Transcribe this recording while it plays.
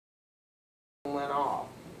run off.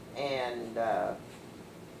 And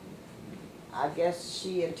I guess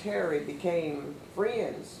she and Terry became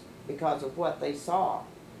friends because of what they saw.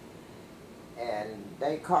 And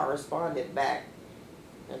they corresponded back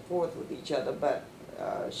and forth with each other, but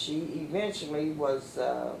she eventually was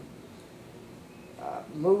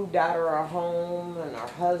moved out of her home and her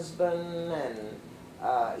husband, and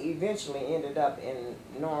eventually ended up in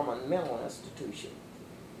Norman Mental Institution.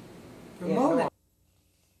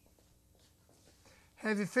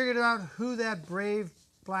 Have you figured out who that brave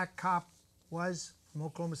black cop was from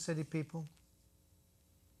Oklahoma City, people?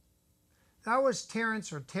 That was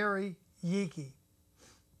Terrence, or Terry Yeakey,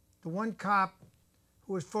 the one cop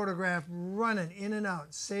who was photographed running in and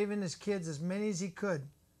out, saving his kids, as many as he could,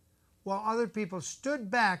 while other people stood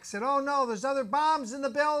back, said, "Oh no, there's other bombs in the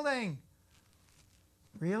building."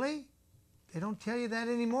 Really? They don't tell you that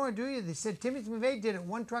anymore, do you? They said Timothy McVeigh did it,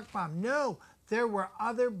 one truck bomb. No, there were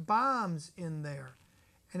other bombs in there.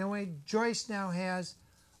 Anyway, Joyce now has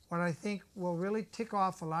what I think will really tick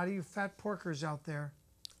off a lot of you fat porkers out there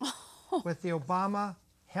with the Obama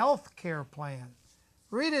health care plan.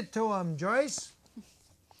 Read it to them, Joyce.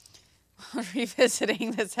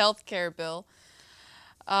 Revisiting this health care bill.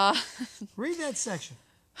 Read that section.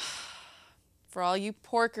 For all you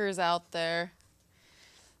porkers out there.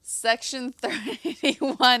 Section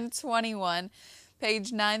 3121,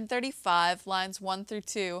 page 935, lines 1 through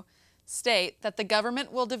 2, state that the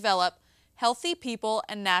government will develop healthy people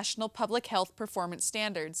and national public health performance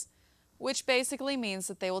standards, which basically means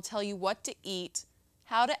that they will tell you what to eat,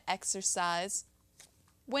 how to exercise,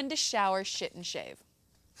 when to shower, shit, and shave.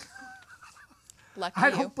 Lucky I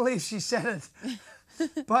you. don't believe she said it.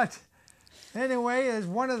 But anyway, it's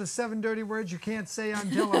one of the 7 dirty words you can't say on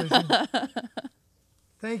television.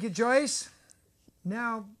 Thank you, Joyce.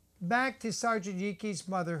 Now, back to Sergeant Yeakey's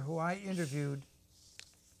mother, who I interviewed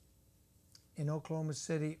in Oklahoma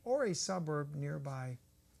City or a suburb nearby,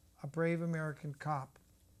 a brave American cop,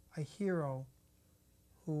 a hero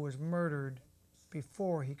who was murdered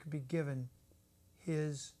before he could be given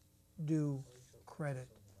his due credit.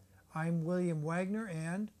 I'm William Wagener,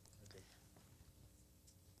 and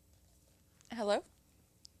hello.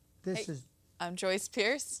 This is I'm Joyce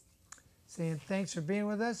Pierce. Saying thanks for being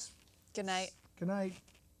with us. Good night. Good night.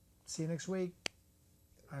 See you next week,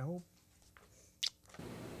 I hope.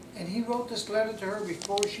 And he wrote this letter to her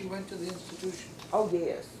before she went to the institution? Oh,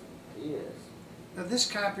 yes, yes. Now this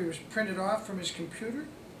copy was printed off from his computer?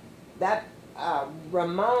 That,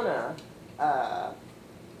 Ramona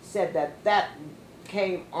said that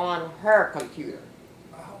came on her computer.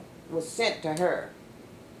 Oh. Was sent to her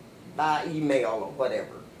by email or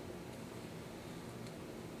whatever.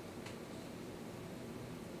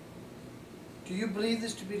 Do you believe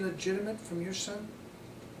this to be legitimate from your son?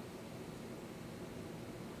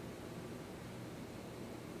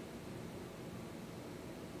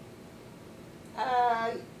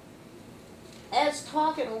 As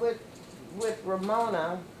talking with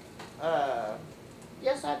Ramona,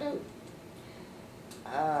 yes, I do.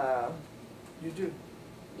 You do?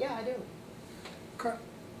 Yeah, I do.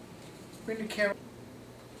 Bring the camera.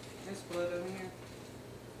 There's blood over here.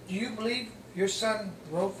 Do you believe your son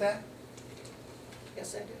wrote that?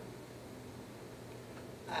 Yes, I do.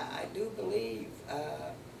 I do believe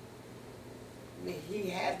he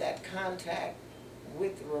had that contact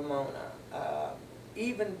with Ramona.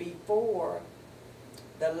 Even before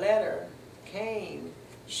the letter came,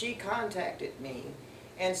 she contacted me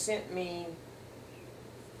and sent me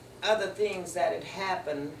other things that had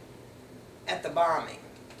happened at the bombing.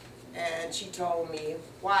 And she told me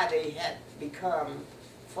why they had become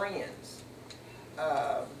friends.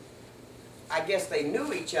 I guess they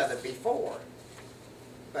knew each other before,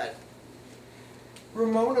 but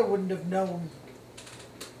Ramona wouldn't have known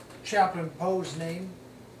Chaplain Poe's name,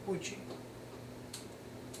 would she?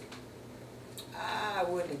 I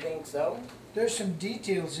wouldn't think so. There's some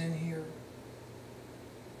details in here.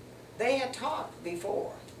 They had talked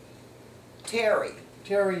before. Terry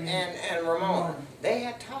and Ramona. They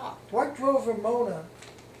had talked. What drove Ramona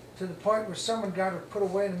to the point where someone got her put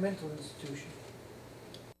away in a mental institution?